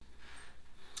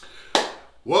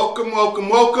Welcome, welcome,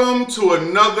 welcome to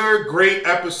another great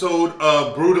episode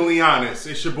of Brutally Honest.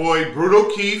 It's your boy,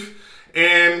 Brutal Keith,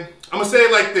 and I'm going to say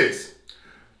it like this.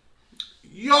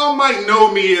 Y'all might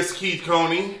know me as Keith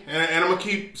Coney, and I'm going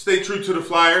to stay true to the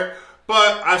flyer,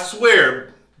 but I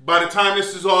swear, by the time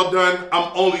this is all done,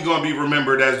 I'm only going to be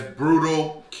remembered as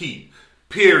Brutal Keith,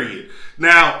 period.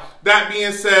 Now, that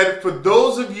being said, for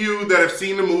those of you that have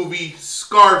seen the movie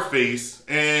Scarface,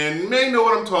 and may know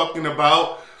what I'm talking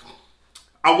about,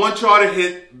 I want y'all to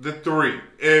hit the 3.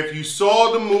 If you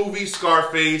saw the movie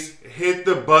Scarface, hit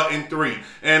the button 3.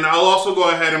 And I'll also go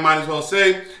ahead and might as well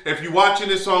say, if you're watching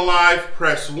this on live,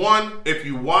 press 1. If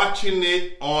you're watching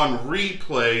it on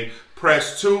replay,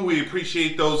 press 2. We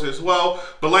appreciate those as well.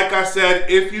 But like I said,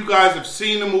 if you guys have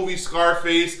seen the movie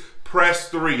Scarface, press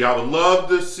 3. I would love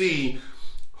to see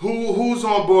who's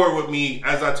on board with me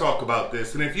as I talk about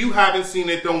this. And if you haven't seen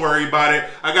it, don't worry about it.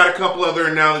 I got a couple other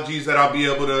analogies that I'll be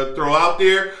able to throw out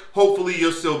there. Hopefully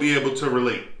you'll still be able to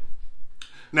relate.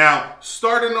 Now,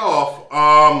 starting off,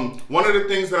 one of the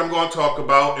things that I'm going to talk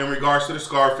about in regards to the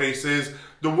Scarface is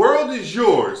the world is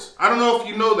yours. I don't know if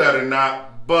you know that or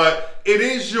not, but it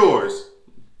is yours.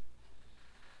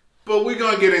 But we're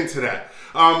going to get into that.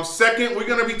 Second, we're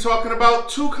going to be talking about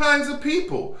two kinds of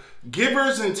people.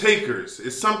 Givers and takers.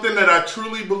 It's something that I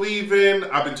truly believe in.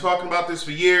 I've been talking about this for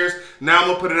years. Now I'm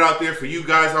going to put it out there for you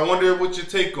guys. I wonder what your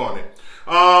take on it.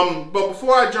 But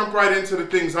before I jump right into the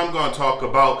things I'm going to talk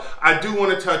about, I do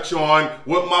want to touch on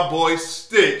what my boy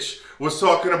Stitch was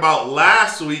talking about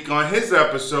last week on his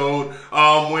episode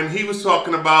when he was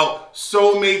talking about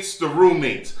soulmates to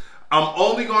roommates. I'm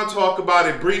only going to talk about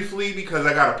it briefly because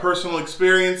I got a personal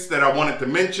experience that I wanted to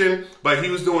mention, but he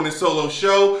was doing a solo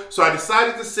show, so I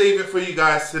decided to save it for you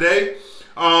guys today.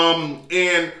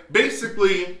 And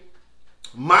basically,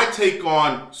 my take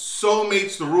on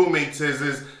soulmates to roommates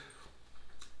is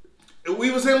we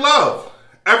was in love.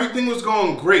 Everything was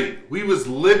going great. We was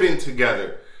living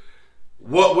together.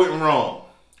 What went wrong?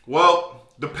 Well,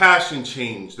 the passion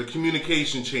changed, the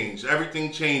communication changed,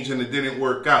 everything changed, and it didn't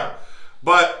work out.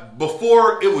 But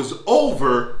before it was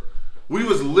over, we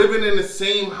was living in the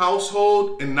same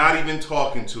household and not even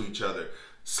talking to each other.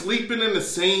 Sleeping in the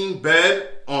same bed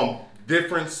on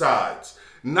different sides.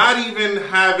 Not even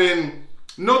having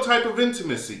no type of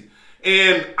intimacy.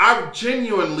 And I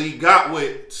genuinely got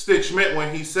what Stitch meant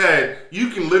when he said, you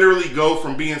can literally go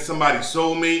from being somebody's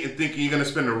soulmate and thinking you're going to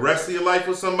spend the rest of your life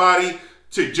with somebody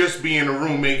to just being a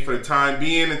roommate for the time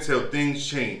being until things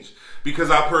change.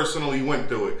 Because I personally went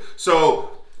through it.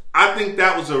 So I think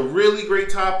that was a really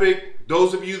great topic.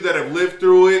 Those of you that have lived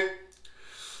through it,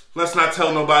 let's not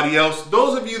tell nobody else.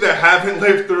 Those of you that haven't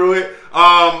lived through it,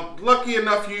 lucky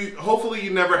enough, hopefully you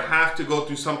never have to go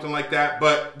through something like that.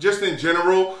 But just in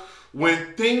general,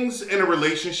 when things in a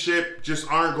relationship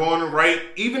just aren't going right,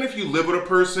 even if you live with a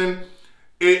person,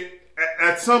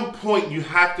 at some point you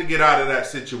have to get out of that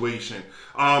situation.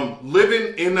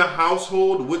 Living in a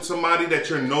household with somebody that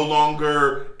you're no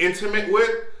longer intimate with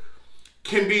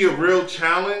can be a real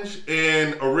challenge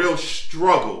and a real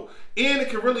struggle. And it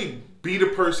can really beat a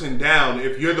person down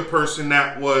if you're the person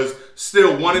that was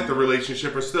still wanted the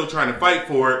relationship or still trying to fight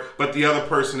for it, but the other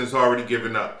person has already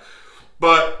given up.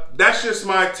 But that's just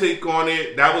my take on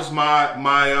it. That was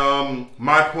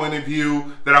my point of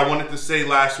view that I wanted to say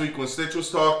last week when Stitch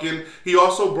was talking. He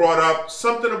also brought up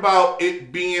something about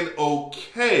it being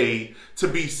okay to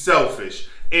be selfish.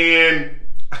 And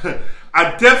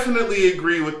I definitely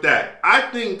agree with that. I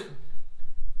think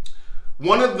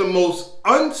one of the most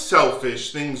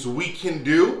unselfish things we can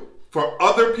do for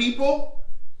other people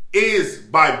is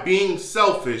by being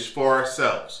selfish for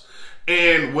ourselves.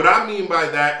 And what I mean by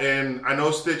that, and I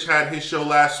know Stitch had his show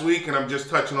last week, and I'm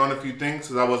just touching on a few things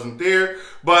because I wasn't there,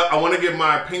 but I want to give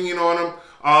my opinion on them.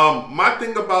 My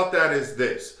thing about that is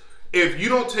this. If you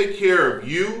don't take care of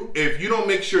you, if you don't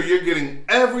make sure you're getting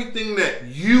everything that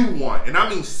you want, and I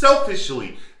mean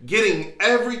selfishly, getting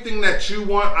everything that you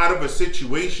want out of a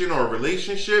situation or a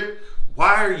relationship,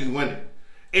 why are you in it?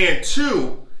 And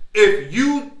two, if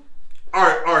you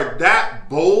are that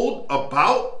bold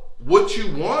about what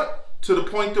you want, to the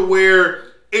point to where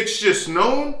it's just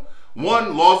known,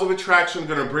 one, laws of attraction are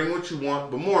going to bring what you want,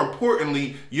 but more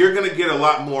importantly, you're going to get a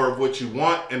lot more of what you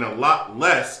want and a lot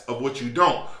less of what you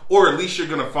don't. Or at least you're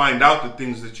going to find out the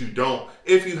things that you don't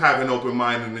if you have an open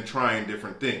mind and trying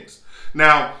different things.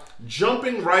 Now,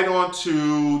 jumping right on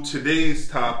to today's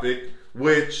topic,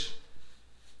 which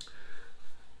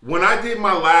when I did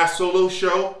my last solo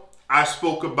show, I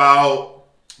spoke about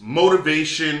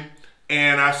motivation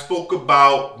and I spoke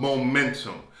about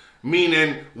momentum,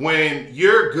 meaning when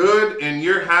you're good and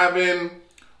you're having,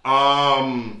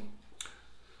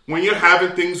 when when you're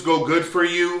having things go good for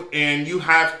you and you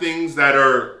have things that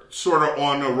are sort of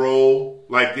on a roll,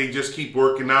 like they just keep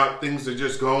working out, things are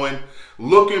just going,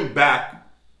 looking back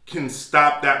can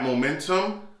stop that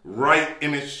momentum right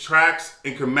in its tracks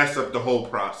and can mess up the whole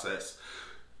process.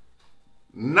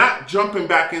 Not jumping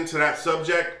back into that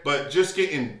subject, but just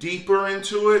getting deeper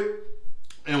into it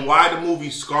and why the movie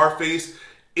Scarface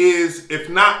is, if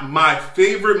not my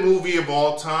favorite movie of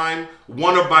all time,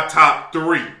 one of my top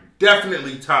 3,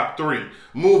 definitely top 3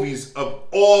 movies of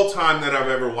all time that I've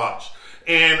ever watched.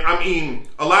 And I mean,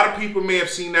 a lot of people may have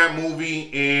seen that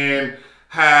movie and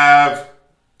have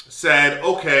said,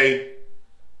 okay,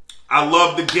 I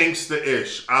love the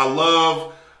gangsta-ish. I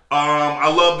love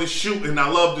the shooting. I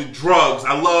love the drugs.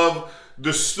 I love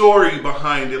the story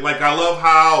behind it. Like, I love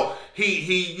how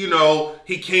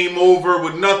he came over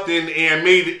with nothing and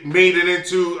made it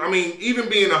into, I mean, even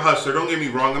being a hustler, don't get me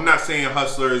wrong. I'm not saying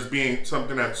hustler is being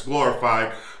something that's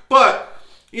glorified, but,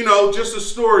 just the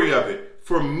story of it.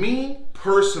 For me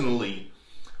personally,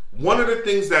 one of the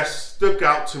things that stuck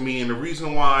out to me and the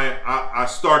reason why I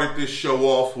started this show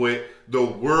off with "The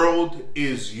World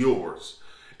Is Yours"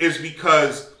 is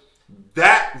because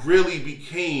that really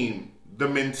became the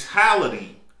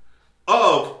mentality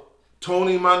of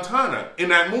Tony Montana in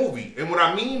that movie. And what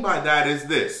I mean by that is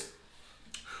this.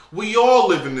 We all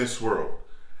live in this world.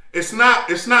 It's not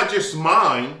just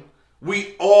mine.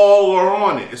 We all are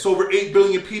on it. It's over 8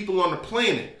 billion people on the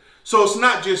planet. So it's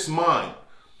not just mine.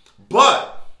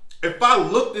 But if I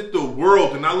looked at the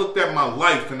world and I looked at my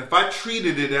life and if I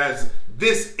treated it as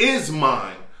this is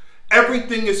mine,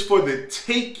 everything is for the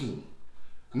taking.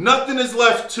 Nothing is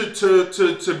left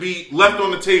to be left on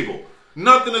the table.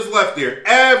 Nothing is left there.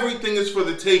 Everything is for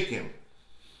the taking.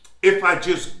 If I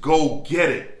just go get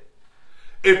it.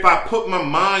 If I put my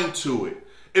mind to it.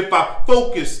 If I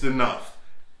focused enough.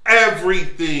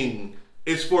 Everything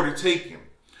is for the taking.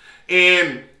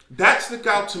 And that stuck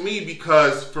out to me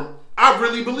because I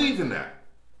really believe in that.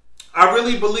 I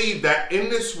really believe that in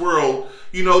this world,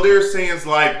 there are sayings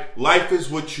like, life is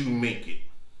what you make it.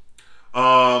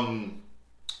 The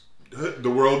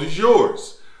world is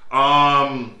yours.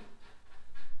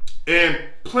 And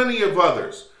plenty of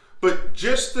others. But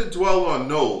just to dwell on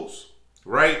those,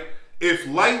 right? If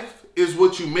life is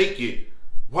what you make it,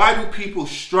 why do people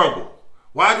struggle?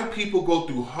 Why do people go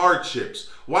through hardships?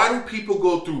 Why do people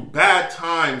go through bad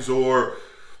times or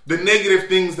the negative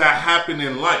things that happen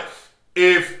in life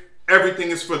if everything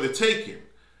is for the taking?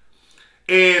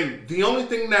 And the only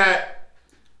thing that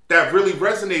really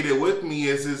resonated with me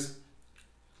is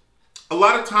a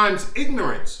lot of times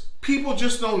ignorance. People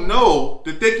just don't know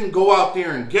that they can go out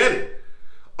there and get it.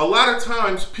 A lot of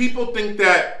times people think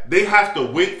that they have to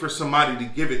wait for somebody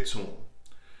to give it to them.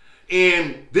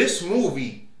 And this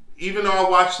movie, even though I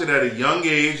watched it at a young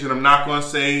age, and I'm not going to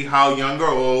say how young or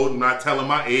old, I'm not telling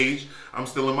my age, I'm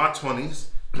still in my 20s.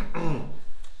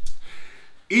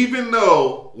 Even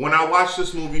though when I watched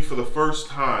this movie for the first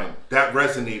time, that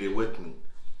resonated with me.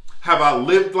 Have I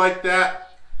lived like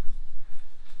that?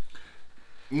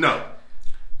 No.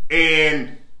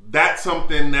 And that's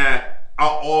something that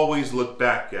I'll always look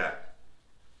back at.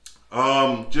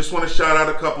 Just want to shout out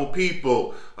a couple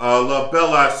people. Love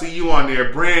Bella, I see you on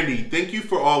there. Brandy, thank you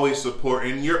for always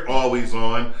supporting. You're always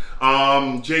on.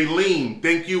 Jaylene,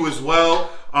 thank you as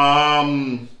well.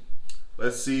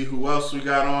 Let's see who else we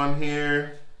got on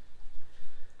here.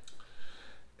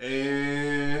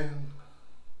 And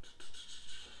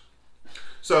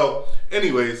so,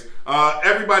 anyways,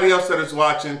 everybody else that is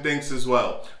watching, thanks as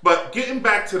well. But getting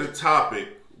back to the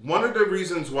topic, one of the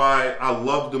reasons why I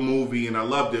loved the movie and I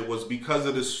loved it was because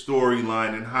of the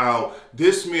storyline and how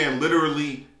this man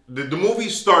literally, the movie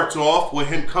starts off with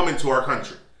him coming to our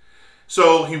country.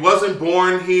 So he wasn't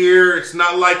born here. It's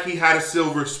not like he had a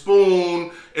silver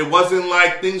spoon. It wasn't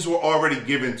like things were already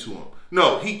given to him.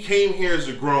 No, he came here as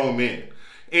a grown man.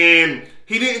 And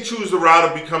he didn't choose the route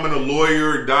of becoming a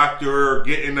lawyer, a doctor, or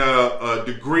getting a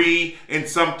degree in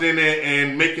something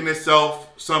and making himself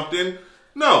something.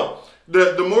 No.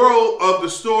 The moral of the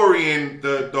story and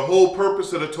the whole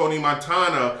purpose of the Tony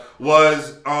Montana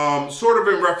was sort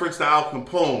of in reference to Al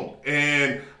Capone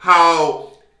and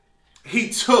how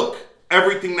he took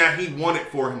everything that he wanted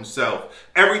for himself,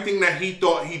 everything that he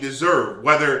thought he deserved,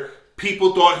 whether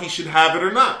people thought he should have it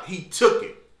or not. He took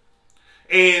it.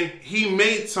 And he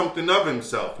made something of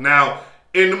himself. Now,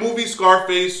 in the movie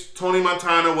Scarface, Tony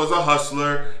Montana was a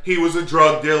hustler. He was a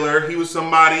drug dealer. He was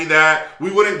somebody that we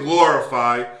wouldn't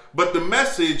glorify. But the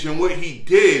message and what he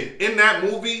did in that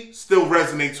movie still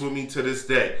resonates with me to this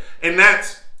day. And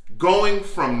that's going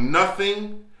from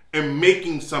nothing and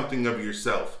making something of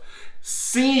yourself.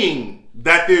 seeing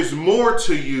that there's more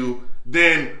to you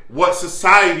than what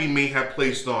society may have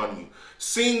placed on you.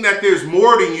 Seeing that there's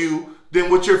more to you than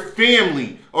what your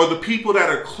family or the people that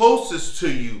are closest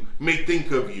to you may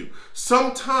think of you.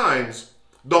 Sometimes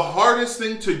the hardest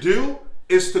thing to do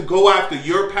is to go after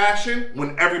your passion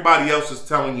when everybody else is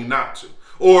telling you not to,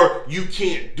 or you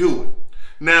can't do it.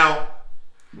 Now,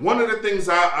 one of the things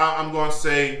I'm going to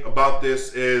say about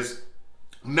this is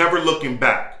never looking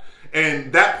back.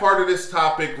 And that part of this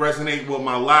topic resonates with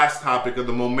my last topic of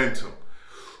the momentum.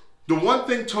 The one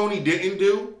thing Tony didn't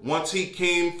do once he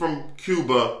came from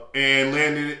Cuba and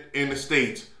landed in the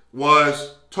States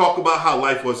was talk about how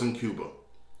life was in Cuba.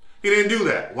 He didn't do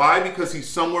that. Why? Because he's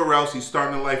somewhere else. He's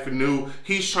starting a life anew.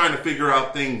 He's trying to figure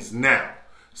out things now.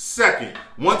 Second,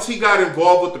 once he got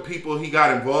involved with the people he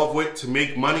got involved with to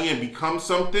make money and become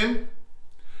something,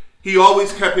 he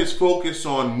always kept his focus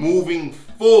on moving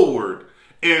forward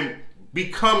and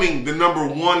becoming the number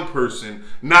one person,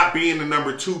 not being the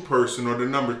number two person or the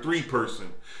number three person.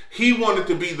 He wanted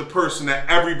to be the person that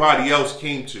everybody else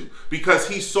came to because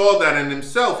he saw that in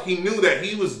himself. He knew that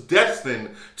he was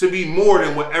destined to be more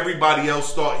than what everybody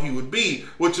else thought he would be,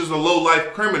 which is a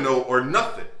low-life criminal or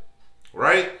nothing,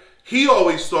 right? He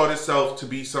always thought himself to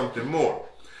be something more.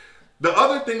 The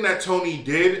other thing that Tony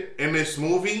did in this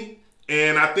movie,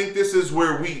 and I think this is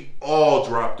where we all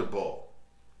dropped the ball,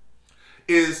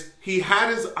 is he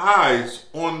had his eyes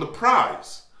on the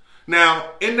prize. Now,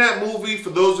 in that movie,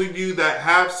 for those of you that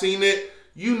have seen it,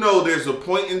 you know there's a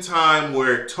point in time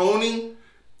where Tony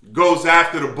goes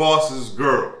after the boss's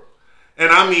girl.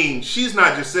 And I mean, she's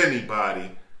not just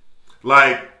anybody.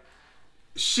 Like,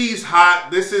 she's hot.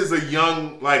 This is a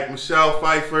young, like, Michelle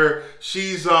Pfeiffer.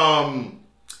 She's, I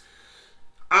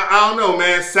don't know,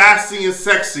 man, sassy and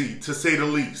sexy, to say the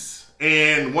least.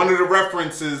 And one of the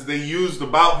references they used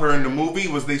about her in the movie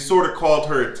was they sort of called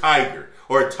her a tiger,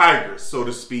 or a tigress, so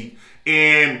to speak.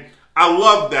 And I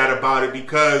love that about it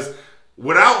because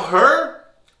without her,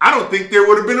 I don't think there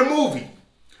would have been a movie.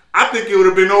 I think it would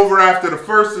have been over after the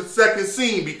first and second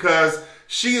scene because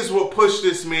she is what pushed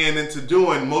this man into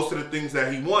doing most of the things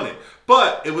that he wanted.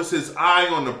 But it was his eye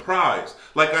on the prize.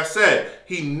 Like I said,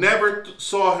 he never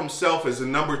saw himself as a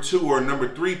number two or a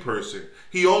number three person.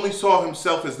 He only saw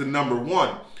himself as the number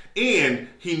one. And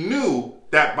he knew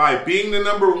that by being the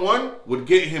number one would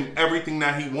get him everything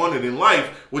that he wanted in life,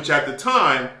 which at the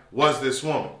time was this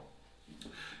woman.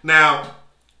 Now,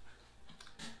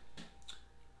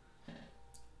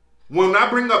 when I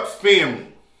bring up family,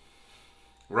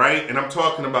 right, and I'm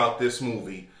talking about this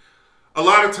movie, a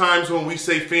lot of times when we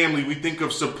say family, we think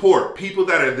of support, people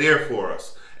that are there for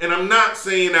us. And I'm not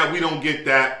saying that we don't get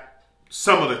that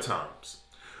some of the times.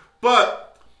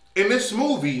 But in this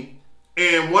movie,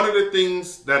 and one of the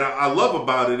things that I love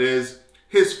about it is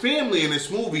his family in this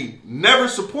movie never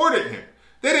supported him.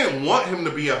 They didn't want him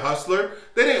to be a hustler.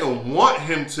 They didn't want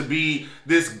him to be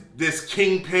this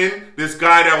kingpin, this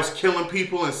guy that was killing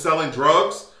people and selling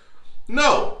drugs.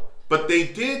 No, but they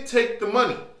did take the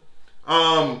money.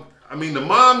 I mean, the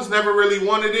moms never really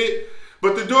wanted it,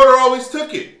 but the daughter always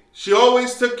took it. She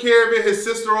always took care of it. His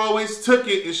sister always took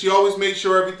it, and she always made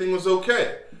sure everything was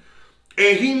okay.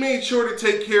 And he made sure to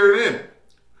take care of them.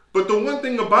 But the one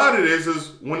thing about it is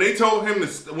when they told him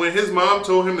when his mom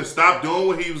told him to stop doing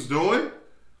what he was doing,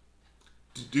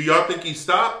 do y'all think he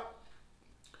stopped?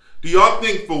 Do y'all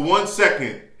think for 1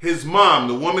 second his mom,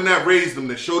 the woman that raised him,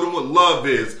 that showed him what love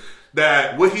is,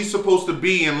 that what he's supposed to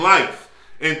be in life,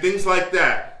 and things like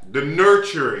that, the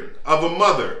nurturing of a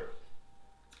mother,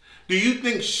 do you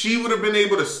think she would have been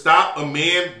able to stop a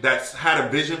man that's had a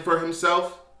vision for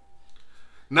himself?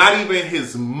 Not even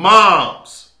his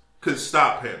moms could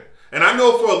stop him. And I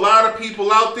know for a lot of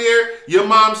people out there, your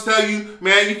moms tell you,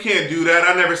 man, you can't do that.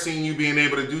 I never seen you being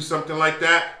able to do something like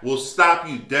that. Will stop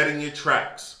you dead in your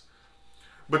tracks.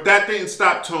 But that didn't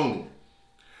stop Tony.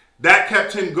 That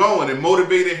kept him going and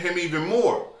motivated him even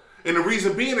more. And the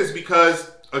reason being is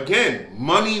because, again,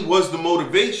 money was the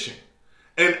motivation.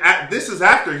 And this is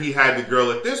after he had the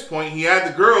girl. At this point, he had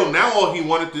the girl. Now all he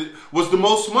wanted was the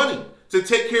most money to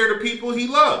take care of the people he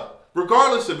loved,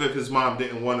 regardless of if his mom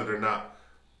didn't want it or not.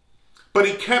 But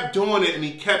he kept doing it and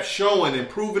he kept showing and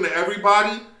proving to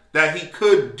everybody that he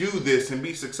could do this and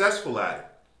be successful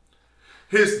at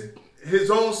it. His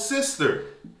own sister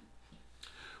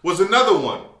was another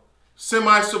one,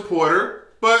 semi-supporter,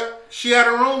 but she had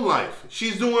her own life.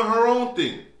 She's doing her own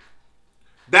thing.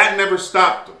 That never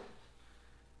stopped him.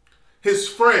 His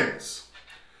friends.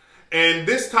 And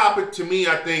this topic to me,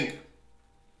 I think,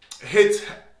 hits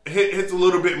a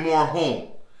little bit more home.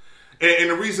 And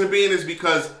the reason being is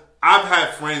because I've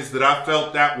had friends that I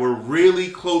felt that were really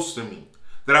close to me,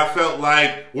 that I felt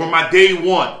like were my day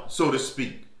one, so to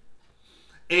speak.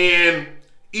 And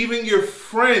even your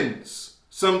friends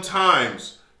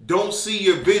sometimes don't see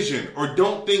your vision or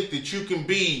don't think that you can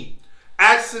be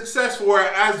as successful or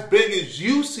as big as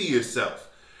you see yourself.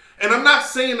 And I'm not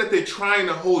saying that they're trying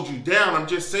to hold you down. I'm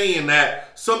just saying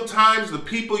that sometimes the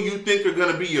people you think are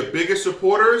going to be your biggest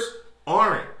supporters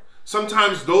aren't.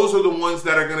 Sometimes those are the ones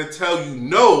that are going to tell you,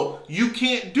 no, you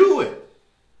can't do it.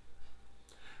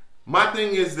 My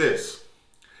thing is this.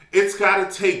 It's got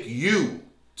to take you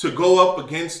to go up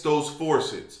against those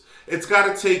forces. It's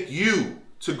got to take you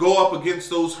to go up against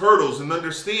those hurdles and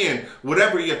understand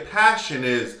whatever your passion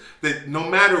is, that no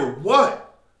matter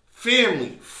what,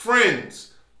 family,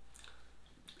 friends,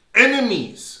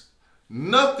 enemies,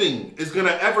 nothing is going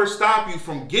to ever stop you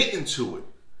from getting to it.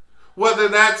 Whether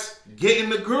that's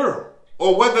getting the girl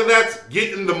or whether that's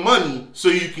getting the money so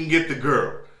you can get the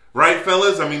girl. Right,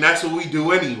 fellas? I mean, that's what we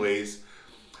do anyways.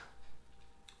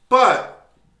 But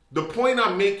the point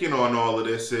I'm making on all of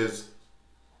this is,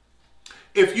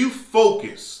 if you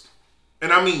focused,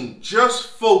 and I mean just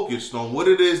focused on what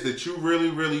it is that you really,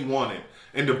 really wanted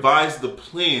and devised the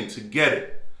plan to get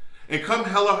it, and come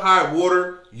hell or high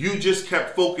water, you just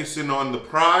kept focusing on the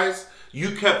prize,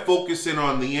 you kept focusing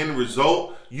on the end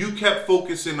result, you kept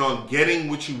focusing on getting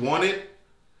what you wanted,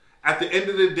 at the end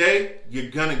of the day,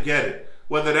 you're gonna get it.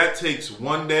 Whether that takes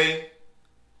 1 day,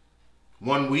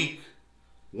 1 week,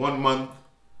 1 month,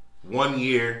 1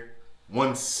 year,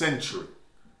 1 century.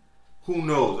 Who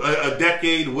knows? A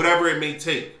decade, whatever it may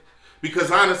take.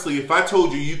 Because honestly, if I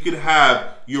told you you could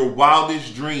have your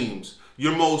wildest dreams,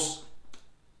 your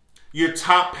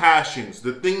top passions,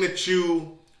 the thing that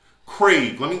you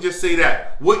crave, let me just say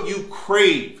that, what you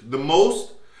crave the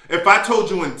most, if I told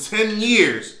you in 10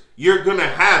 years, you're going to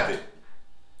have it,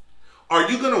 are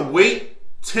you going to wait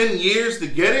 10 years to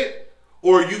get it?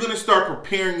 Or are you going to start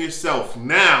preparing yourself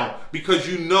now because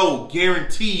you know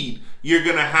guaranteed you're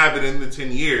going to have it in the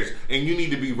 10 years and you need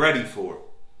to be ready for it?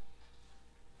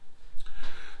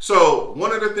 So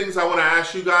one of the things I want to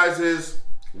ask you guys is,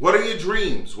 what are your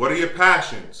dreams? What are your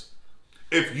passions?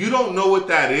 If you don't know what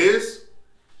that is,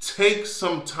 take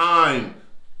some time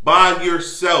by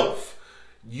yourself.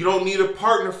 You don't need a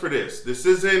partner for this. This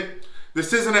isn't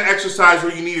an exercise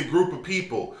where you need a group of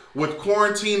people. With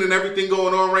quarantine and everything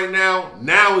going on right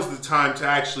now is the time to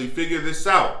actually figure this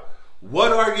out.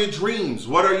 What are your dreams?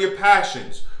 What are your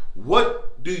passions?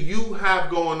 What do you have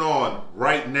going on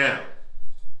right now?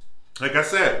 Like I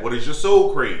said, what does your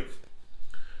soul crave?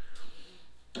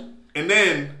 And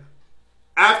then,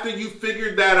 after you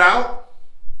figured that out,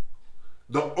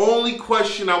 the only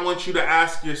question I want you to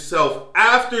ask yourself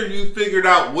after you figured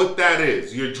out what that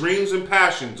is, your dreams and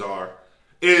passions are,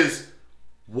 is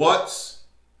what's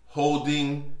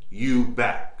holding you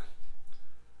back?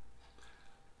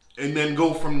 And then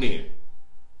go from there.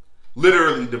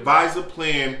 Literally devise a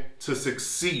plan to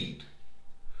succeed.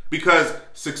 Because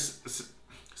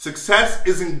success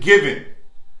isn't given.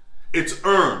 It's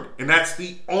earned. And that's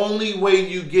the only way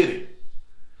you get it.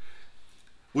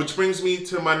 Which brings me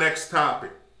to my next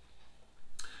topic.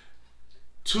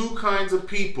 2 kinds of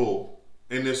people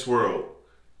in this world.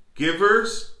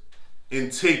 Givers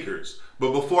and takers.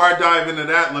 But before I dive into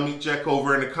that, let me check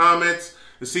over in the comments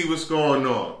to see what's going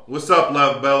on. What's up,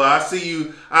 Love Bella? I see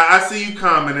you. I see you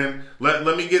commenting.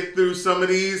 Let me get through some of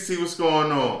these, see what's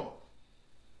going on.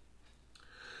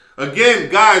 Again,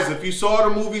 guys, if you saw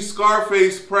the movie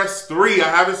Scarface, press 3. I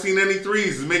haven't seen any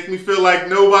 3s. It makes me feel like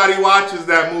nobody watches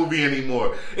that movie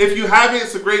anymore. If you haven't,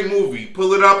 it's a great movie.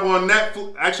 Pull it up on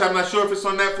Netflix. Actually, I'm not sure if it's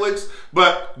on Netflix,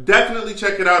 but definitely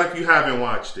check it out if you haven't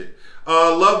watched it.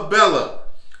 Love Bella.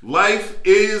 Life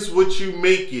is what you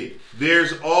make it.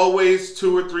 There's always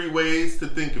 2 or 3 ways to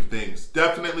think of things.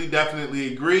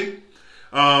 Definitely agree.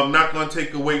 Not going to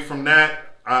take away from that.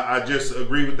 I just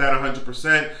agree with that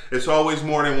 100%. It's always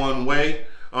more than one way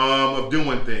of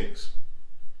doing things.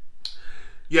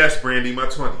 Yes, Brandy, my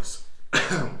 20s.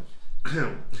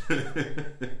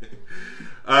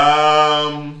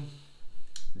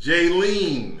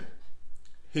 Jaylene,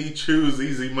 he choose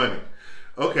easy money.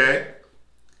 Okay.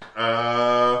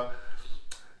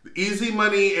 Easy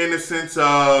money in the sense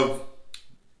of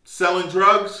selling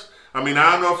drugs. I mean,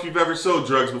 I don't know if you've ever sold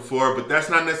drugs before, but that's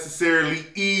not necessarily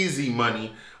easy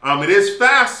money. It is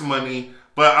fast money,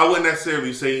 but I wouldn't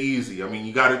necessarily say easy. I mean,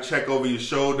 you got to check over your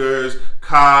shoulders,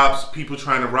 cops, people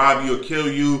trying to rob you or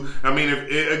kill you. I mean,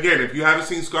 if you haven't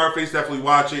seen Scarface, definitely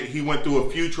watch it. He went through a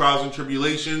few trials and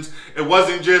tribulations. It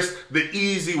wasn't just the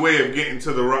easy way of getting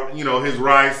to the, his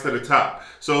rise to the top.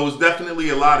 So it was definitely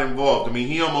a lot involved. I mean,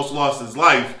 he almost lost his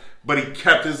life, but he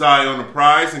kept his eye on the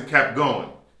prize and kept going.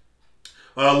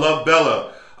 Love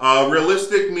Bella.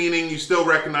 Realistic meaning you still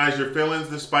recognize your feelings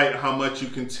despite how much you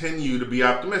continue to be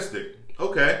optimistic.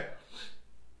 Okay.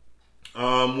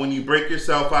 When you break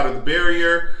yourself out of the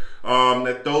barrier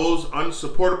that those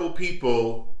unsupportable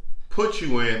people put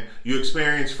you in, you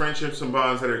experience friendships and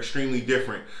bonds that are extremely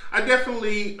different. I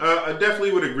definitely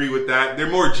would agree with that. They're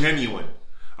more genuine.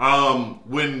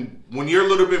 When you're a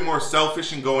little bit more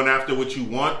selfish and going after what you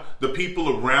want, the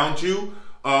people around you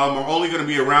are only going to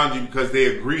be around you because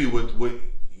they agree with what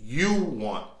you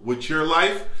want with your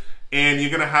life, and you're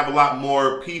going to have a lot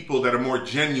more people that are more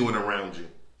genuine around you.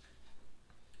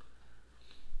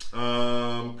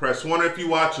 Press 1 if you're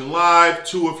watching live,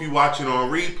 2 if you're watching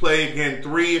on replay, again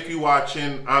 3 if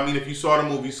if you saw the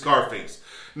movie Scarface.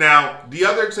 Now, the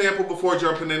other example before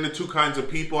jumping into two kinds of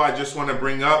people I just want to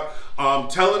bring up,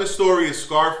 telling the story of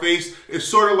Scarface is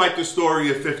sort of like the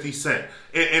story of 50 Cent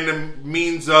and the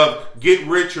means of get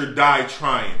rich or die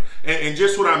trying. And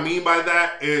just what I mean by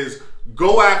that is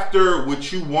go after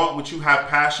what you want, what you have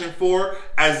passion for,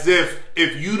 as if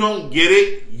you don't get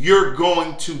it, you're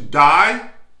going to die.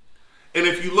 And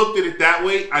if you looked at it that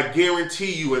way, I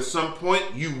guarantee you at some point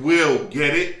you will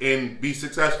get it and be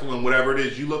successful in whatever it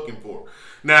is you're looking for.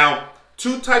 Now,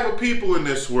 two type of people in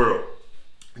this world,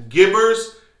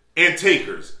 givers and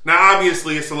takers. Now,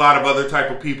 obviously, it's a lot of other type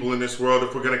of people in this world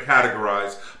if we're going to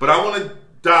categorize, but I want to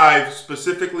dive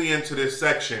specifically into this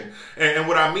section. And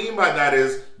what I mean by that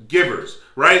is givers,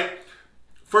 right?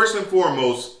 First and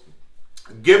foremost,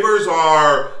 givers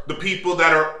are the people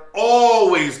that are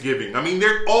always giving. I mean,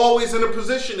 they're always in a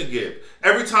position to give.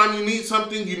 Every time you need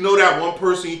something, you know that one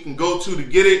person you can go to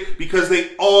get it because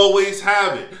they always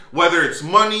have it. Whether it's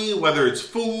money, whether it's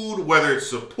food, whether it's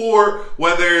support,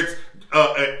 whether it's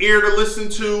an ear to listen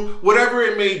to, whatever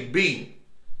it may be.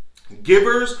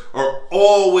 Givers are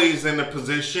always in a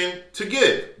position to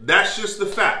give. That's just the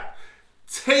fact.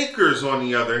 Takers, on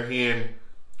the other hand,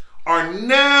 are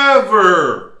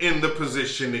never in the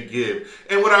position to give.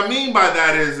 And what I mean by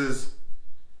that is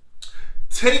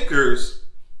takers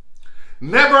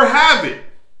never have it.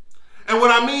 And what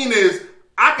I mean is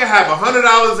I can have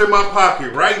 $100 in my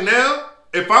pocket right now.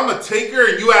 If I'm a taker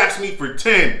and you ask me for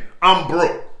 10, I'm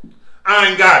broke. I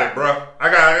ain't got it, bro.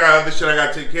 I got other shit I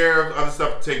got to take care of, other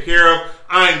stuff to take care of.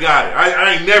 I ain't got it.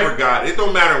 I ain't never got it. It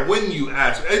don't matter when you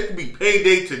ask. It could be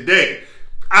payday today.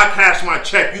 I cash my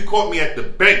check. You caught me at the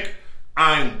bank.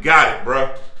 I ain't got it,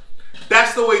 bro.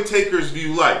 That's the way takers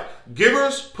view life.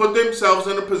 Givers put themselves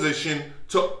in a position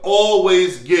to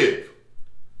always give.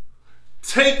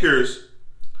 Takers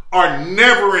are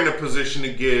never in a position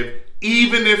to give,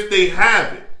 even if they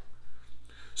have it.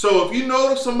 So if you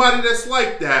know somebody that's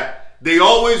like that, they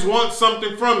always want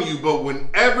something from you, but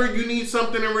whenever you need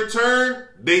something in return,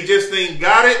 they just ain't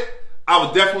got it. I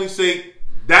would definitely say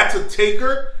that's a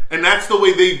taker, and that's the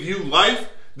way they view life.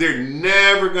 They're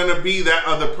never going to be that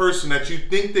other person that you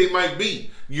think they might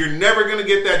be. You're never going to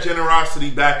get that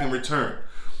generosity back in return.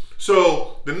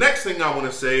 So the next thing I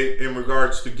want to say in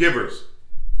regards to givers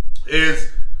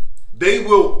is they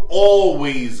will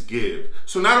always give.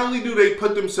 So not only do they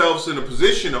put themselves in a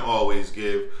position to always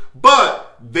give,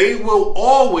 but they will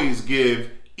always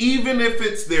give even if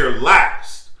it's their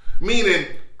last. Meaning,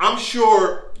 I'm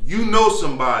sure you know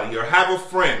somebody or have a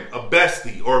friend, a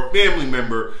bestie, or a family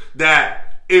member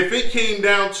that if it came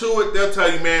down to it, they'll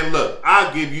tell you, man, look,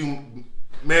 I'll give you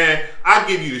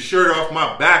the shirt off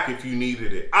my back if you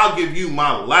needed it. I'll give you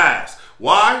my last.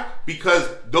 Why? Because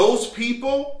those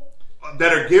people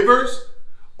that are givers,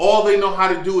 all they know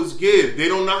how to do is give. They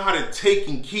don't know how to take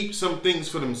and keep some things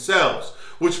for themselves.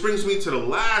 Which brings me to the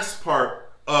last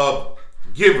part of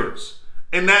givers.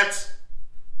 And that's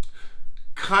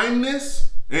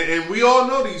kindness. And we all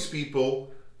know these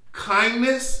people.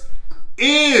 Kindness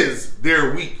is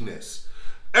their weakness.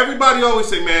 Everybody always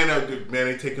say, man,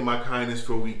 they taking my kindness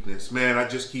for weakness. Man, I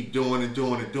just keep doing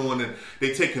and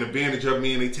they taking advantage of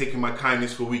me and they taking my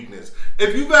kindness for weakness.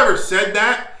 If you've ever said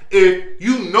that, if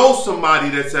you know somebody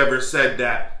that's ever said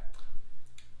that,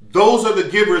 those are the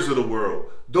givers of the world.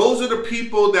 Those are the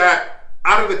people that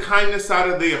out of the kindness out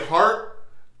of their heart,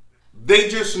 they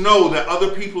just know that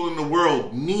other people in the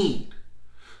world need.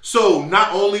 So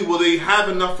not only will they have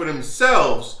enough for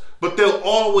themselves, but they'll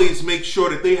always make sure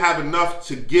that they have enough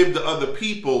to give to other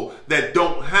people that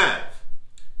don't have.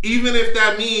 Even if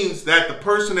that means that the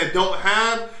person that don't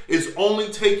have is only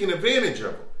taking advantage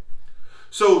of them.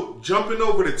 So jumping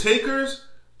over to takers,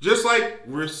 just like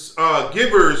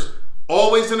givers,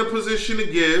 always in a position to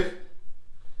give,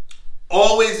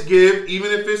 always give,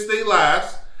 even if it's their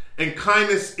last, and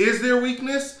kindness is their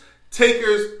weakness.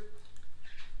 Takers,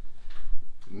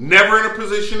 never in a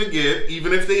position to give,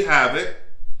 even if they have it.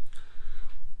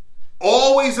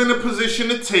 always in a position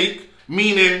to take,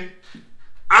 meaning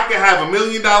I can have $1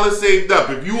 million saved up.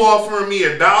 If you offering me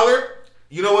 $1,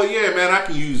 you know what? Yeah, man, I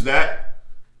can use that.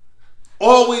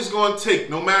 Always going to take,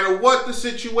 no matter what the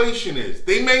situation is.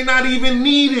 They may not even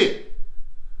need it.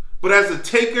 But as a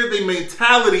taker, the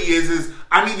mentality is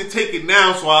I need to take it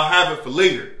now so I'll have it for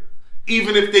later.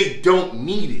 Even if they don't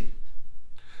need it.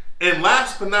 And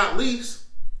last but not least,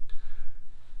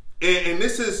 and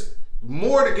this is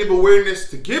more to give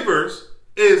awareness to givers,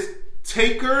 is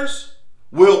takers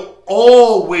will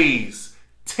always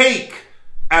take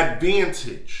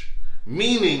advantage.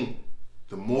 Meaning,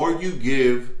 the more you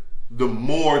give, the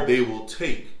more they will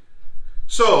take.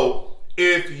 So,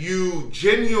 if you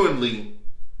genuinely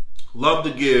love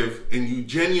to give and you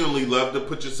genuinely love to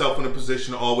put yourself in a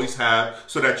position to always have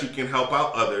so that you can help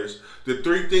out others, the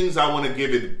 3 things I want to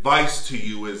give advice to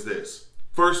you is this.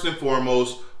 First and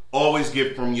foremost, always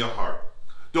give from your heart.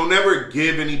 Don't ever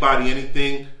give anybody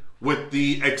anything with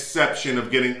the exception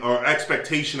of getting or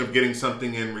expectation of getting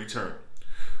something in return.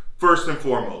 First and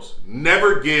foremost,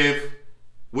 never give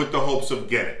with the hopes of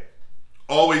getting.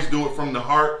 Always do it from the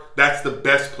heart. That's the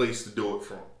best place to do it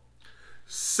from.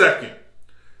 Second,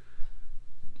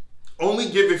 only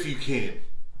give if you can.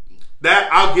 That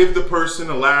I'll give the person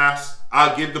a last.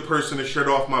 I'll give the person a shirt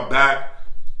off my back.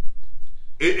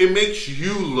 It makes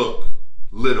you look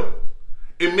little.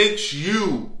 It makes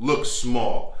you look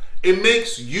small. It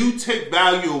makes you take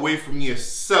value away from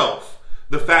yourself.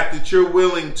 The fact that you're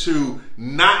willing to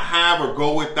not have or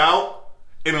go without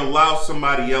and allow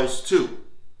somebody else to.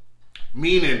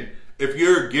 Meaning, if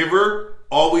you're a giver,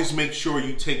 always make sure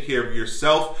you take care of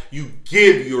yourself. You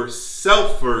give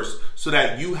yourself first so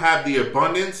that you have the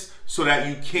abundance so that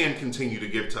you can continue to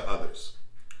give to others.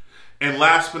 And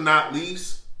last but not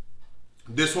least,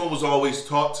 this one was always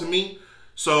taught to me.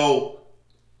 So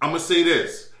I'm going to say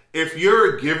this. If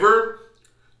you're a giver,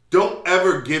 don't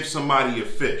ever give somebody a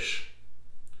fish.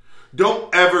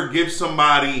 Don't ever give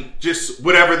somebody just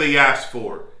whatever they ask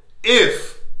for.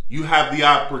 If you have the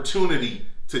opportunity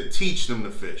to teach them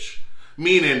to fish.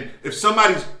 Meaning, if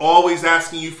somebody's always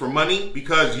asking you for money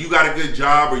because you got a good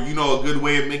job or you know a good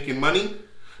way of making money,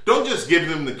 don't just give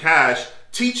them the cash.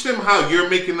 Teach them how you're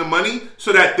making the money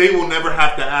so that they will never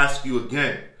have to ask you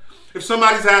again. If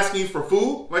somebody's asking you for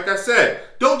food, like I said,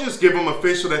 don't just give them a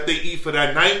fish so that they eat for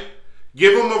that night.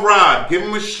 Give them a rod, give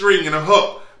them a string and a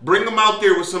hook. Bring them out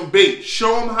there with some bait.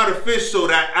 Show them how to fish so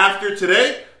that after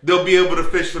today, they'll be able to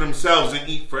fish for themselves and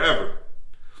eat forever.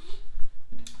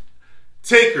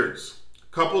 Takers.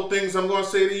 A couple things I'm going to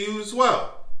say to you as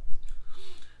well.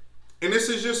 And this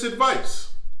is just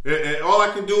advice. And all I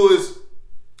can do is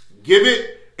give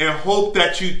it and hope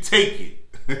that you take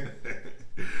it.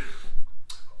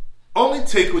 Only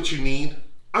take what you need.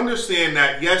 Understand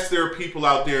that, yes, there are people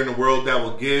out there in the world that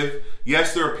will give.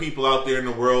 Yes, there are people out there in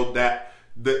the world that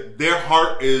their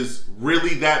heart is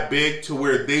really that big to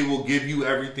where they will give you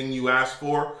everything you ask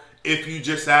for if you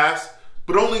just ask.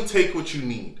 But only take what you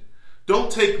need.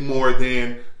 Don't take more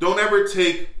than. Don't ever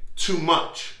take too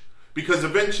much. Because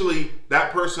eventually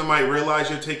that person might realize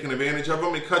you're taking advantage of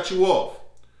them and cut you off.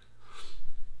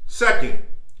 Second,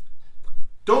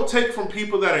 don't take from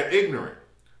people that are ignorant.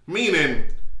 Meaning,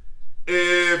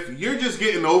 if you're just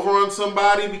getting over on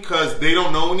somebody because they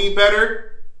don't know any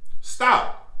better,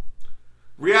 stop.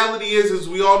 Reality is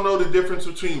we all know the difference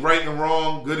between right and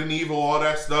wrong, good and evil, all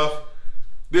that stuff.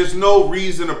 There's no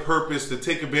reason or purpose to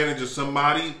take advantage of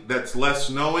somebody that's less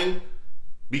knowing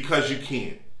because you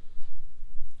can.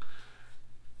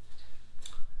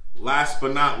 Last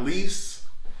but not least,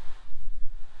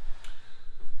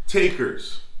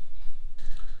 takers.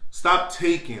 Stop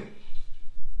taking.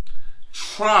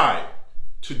 Try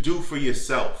to do for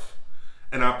yourself.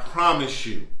 And I promise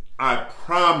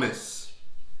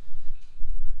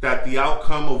that the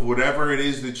outcome of whatever it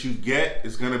is that you get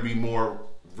is going to be more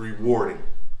rewarding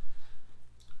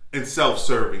and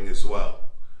self-serving as well.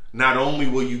 Not only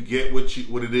will you get what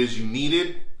it is you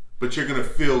needed, but you're going to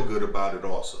feel good about it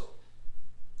also.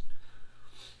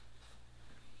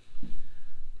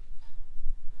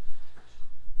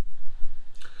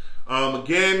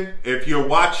 Again, if you're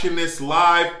watching this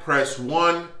live, press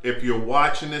 1. If you're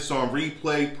watching this on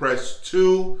replay, press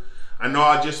 2. I know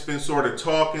I've just been sort of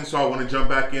talking, so I want to jump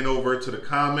back in over to the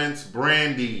comments.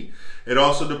 Brandy. It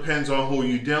also depends on who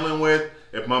you're dealing with.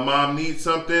 If my mom needs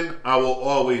something, I will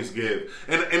always give.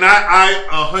 And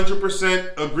I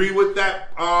 100% agree with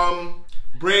that,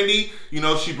 Brandy. You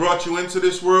know, she brought you into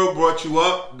this world, brought you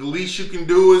up. The least you can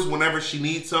do is whenever she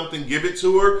needs something, give it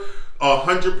to her.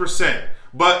 100%.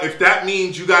 But if that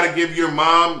means you got to give your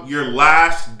mom your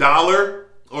last dollar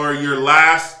or your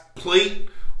last plate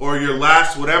or your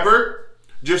last whatever,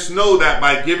 just know that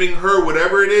by giving her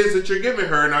whatever it is that you're giving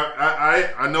her, and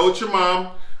I know it's your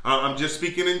mom, I'm just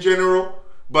speaking in general,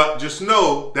 but just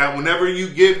know that whenever you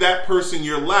give that person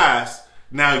your last,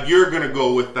 now you're going to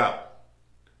go without.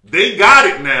 They got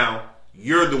it now,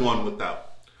 you're the one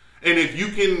without. And if you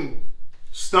can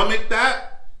stomach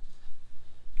that,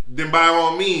 then by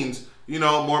all means,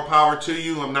 more power to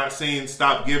you. I'm not saying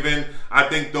stop giving. I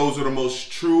think those are the most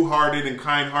true-hearted and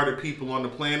kind-hearted people on the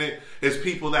planet, is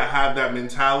people that have that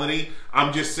mentality.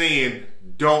 I'm just saying,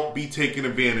 don't be taken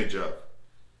advantage of.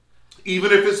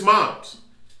 Even if it's moms.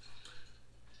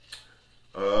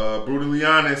 Brutally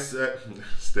honest,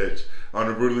 Stitch. On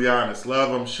the brutally honest,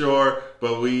 love, I'm sure,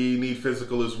 but we need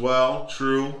physical as well.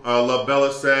 True. Love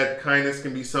Bella said, kindness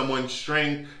can be someone's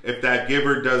strength if that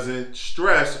giver doesn't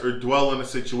stress or dwell in a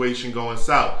situation going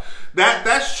south.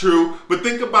 That's true, but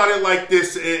think about it like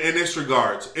this in this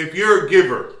regards. If you're a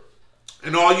giver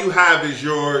and all you have is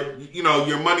your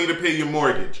money to pay your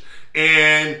mortgage,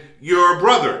 and your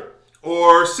brother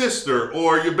or sister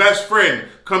or your best friend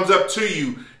comes up to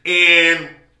you and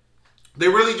they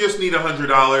really just need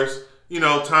 $100.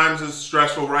 Times is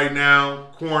stressful right now,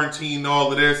 quarantine,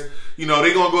 all of this. They're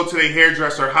going to go to their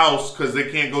hairdresser house because they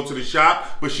can't go to the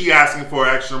shop, but she asking for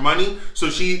extra money. So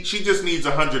she just needs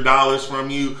 $100 from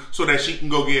you so that she can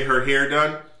go get her hair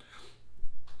done.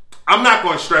 I'm not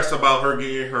going to stress about her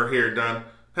getting her hair done.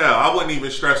 Hell, I wouldn't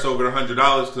even stress over the $100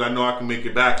 because I know I can make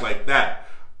it back like that.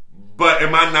 But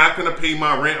am I not going to pay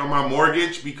my rent or my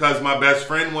mortgage because my best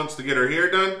friend wants to get her hair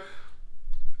done?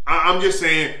 I'm just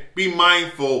saying, be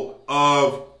mindful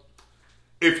of,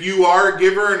 if you are a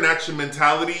giver and that's your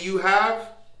mentality you have,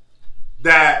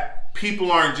 that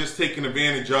people aren't just taking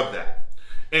advantage of that.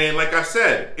 And like I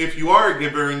said, if you are a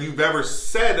giver and you've ever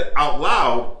said out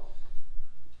loud,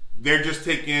 they're just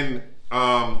taking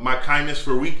my kindness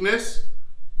for weakness,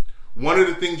 one of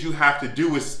the things you have to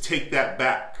do is take that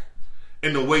back.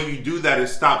 And the way you do that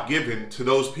is stop giving to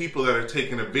those people that are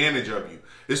taking advantage of you.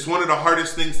 It's one of the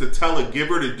hardest things to tell a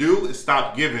giver to do is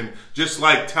stop giving, just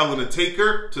like telling a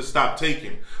taker to stop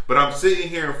taking. But I'm sitting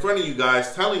here in front of you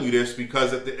guys telling you this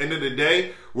because at the end of the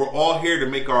day, we're all here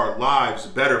to make our lives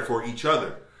better for each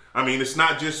other. I mean, it's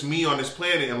not just me on this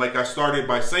planet. And like I started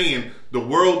by saying, the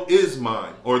world is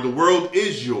mine, or the world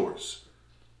is yours.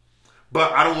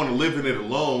 But I don't want to live in it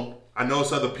alone. I know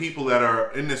it's other people that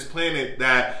are in this planet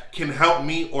that can help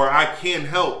me, or I can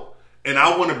help. And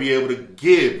I want to be able to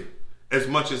give as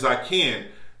much as I can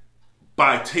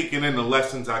by taking in the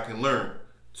lessons I can learn,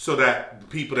 so that the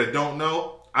people that don't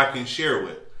know, I can share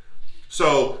with.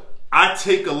 So I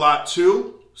take a lot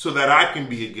too, so that I can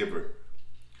be a giver.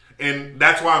 And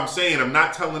that's why I'm saying I'm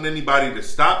not telling anybody to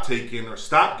stop taking or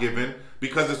stop giving,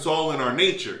 because it's all in our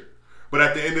nature. But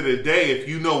at the end of the day, if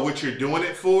you know what you're doing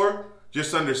it for,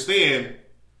 just understand,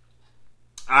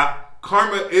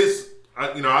 karma is,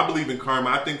 I believe in karma.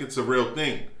 I think it's a real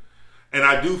thing. And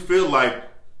I do feel like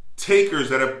takers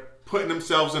that are putting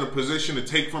themselves in a position to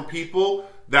take from people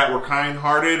that were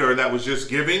kind-hearted or that was just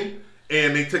giving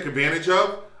and they took advantage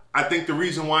of, I think the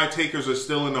reason why takers are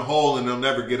still in the hole and they'll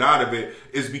never get out of it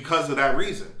is because of that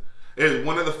reason. And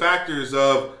one of the factors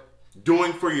of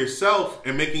doing for yourself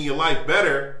and making your life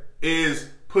better is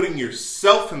putting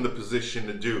yourself in the position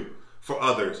to do for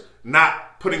others,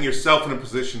 not putting yourself in a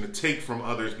position to take from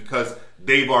others because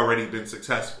they've already been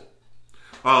successful.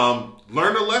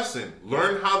 Learn a lesson.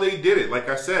 Learn how they did it. Like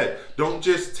I said, don't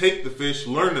just take the fish,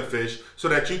 learn the fish so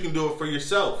that you can do it for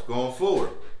yourself going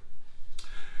forward.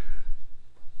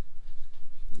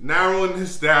 Narrowing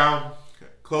this down,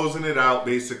 closing it out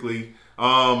basically,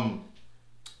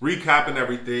 recapping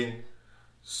everything.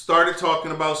 Started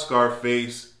talking about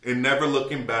Scarface and never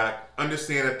looking back.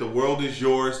 Understand that the world is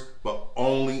yours, but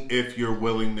only if you're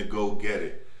willing to go get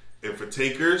it. And for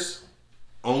takers,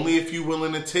 only if you're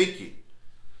willing to take it.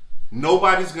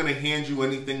 Nobody's going to hand you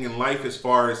anything in life as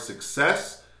far as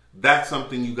success. That's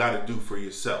something you got to do for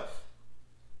yourself.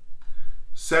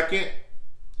 Second,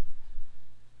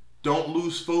 don't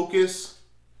lose focus.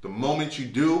 The moment you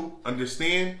do,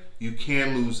 understand, you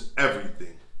can lose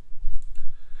everything.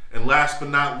 And last but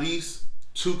not least,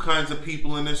 two kinds of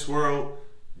people in this world: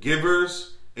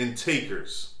 givers and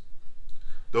takers.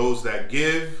 Those that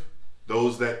give,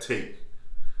 those that take.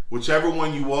 Whichever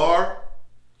one you are,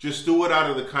 just do it out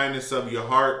of the kindness of your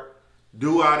heart.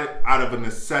 Do it out of a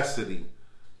necessity,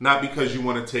 not because you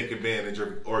want to take advantage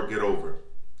or get over.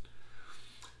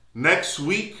 Next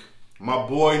week, my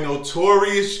boy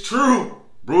Notorious True,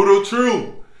 Brutal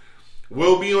True,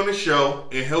 will be on the show,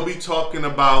 and he'll be talking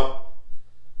about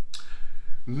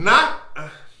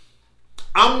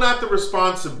I'm not the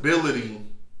responsibility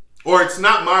or it's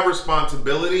not my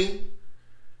responsibility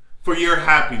for your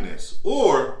happiness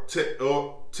or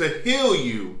to heal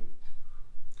you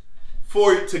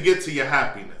to get to your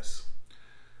happiness.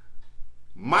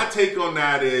 My take on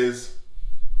that is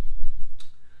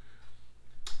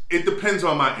it depends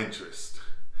on my interest.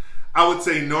 I would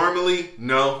say normally,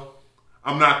 no,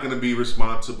 I'm not going to be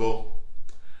responsible.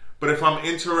 But if I'm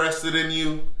interested in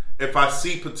you, if I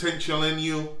see potential in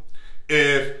you,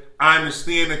 if I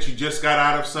understand that you just got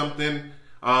out of something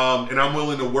and I'm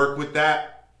willing to work with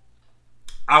that,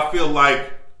 I feel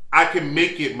like I can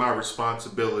make it my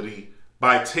responsibility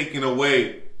by taking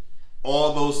away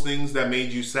all those things that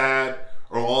made you sad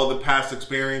or all the past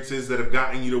experiences that have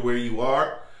gotten you to where you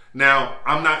are. Now,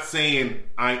 I'm not saying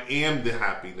I am the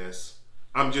happiness.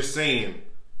 I'm just saying,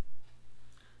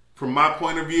 from my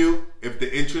point of view, if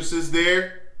the interest is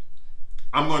there,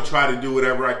 I'm going to try to do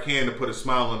whatever I can to put a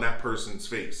smile on that person's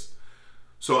face.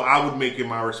 So I would make it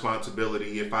my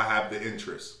responsibility if I have the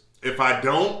interest. If I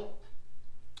don't,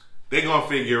 they're going to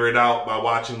figure it out by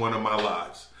watching one of my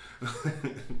lives.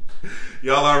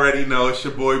 Y'all already know it's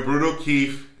your boy Brutal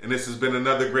Keith, and this has been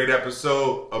another great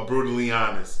episode of Brutally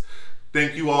Honest.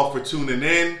 Thank you all for tuning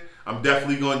in. I'm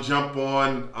definitely going to jump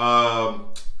on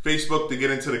Facebook to get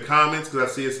into the comments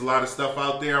because I see it's a lot of stuff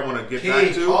out there I want to get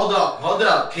back to. Hold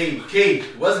up,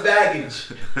 Keith. What's baggage?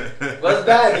 What's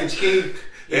baggage, Keith?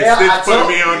 Yeah, Stitch putting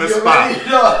me on the spot.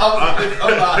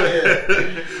 I'm out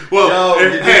here. Well,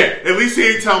 hey, at least he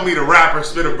ain't telling me to rap or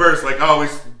spit a verse like I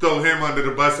always throw him under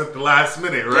the bus at the last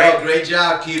minute, right? Yo, great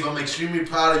job, Keith. I'm extremely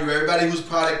proud of you. Everybody who's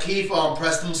proud of Keith,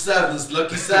 press them sevens,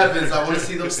 lucky sevens. I want to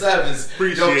see them sevens.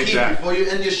 Appreciate Keith, that. Before you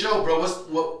end your show, bro,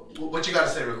 what you got to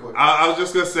say real quick? I was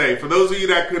just going to say, for those of you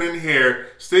that couldn't hear,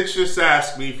 Stitch just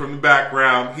asked me from the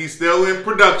background. He's still in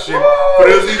production. Woo! For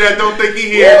those of you that don't think he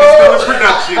here, he's still in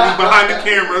production. He's behind the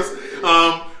cameras.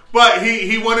 But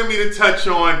he wanted me to touch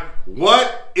on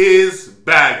what is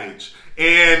baggage.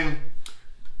 And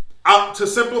to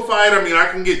simplify it, I mean,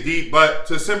 I can get deep, but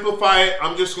to simplify it,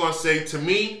 I'm just going to say, to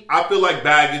me, I feel like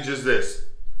baggage is this.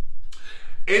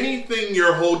 Anything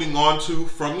you're holding on to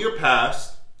from your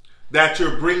past that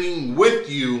you're bringing with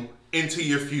you into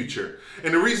your future.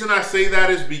 And the reason I say that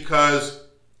is because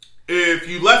if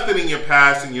you left it in your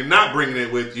past and you're not bringing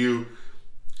it with you,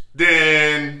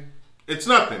 then it's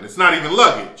nothing. It's not even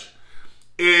luggage.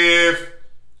 If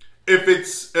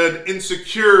it's an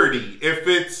insecurity, if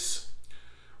it's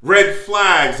red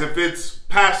flags, if it's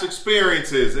past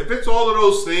experiences, if it's all of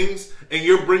those things and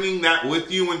you're bringing that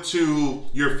with you into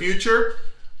your future,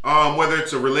 whether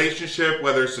it's a relationship,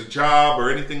 whether it's a job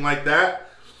or anything like that,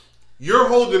 you're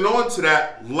holding on to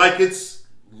that like it's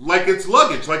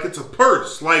luggage, like it's a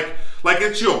purse, like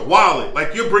it's your wallet,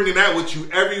 like you're bringing that with you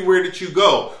everywhere that you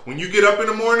go. When you get up in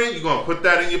the morning, you're gonna put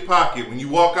that in your pocket. When you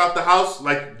walk out the house,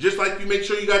 just like you make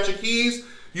sure you got your keys,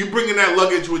 you bringing that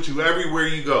luggage with you everywhere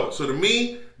you go. So to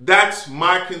me, that's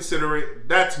my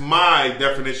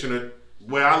definition of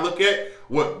where I look at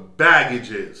what baggage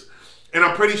is. And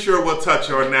I'm pretty sure we'll touch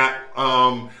on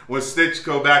that when Stitch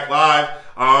go back live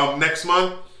next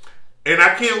month. And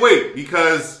I can't wait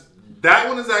because that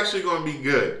one is actually going to be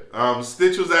good.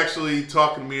 Stitch was actually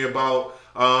talking to me about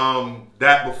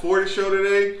that before the show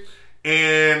today.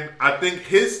 And I think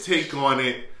his take on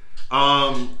it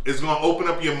is going to open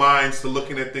up your minds to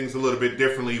looking at things a little bit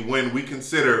differently when we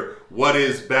consider what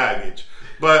is baggage.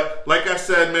 But like I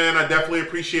said, man, I definitely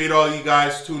appreciate all you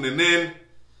guys tuning in.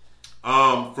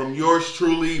 From yours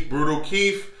truly, Brutal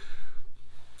Keith.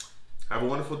 Have a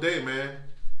wonderful day, man.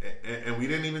 And we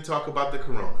didn't even talk about the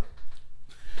corona.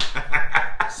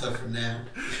 Except for now.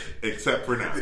 Except for now.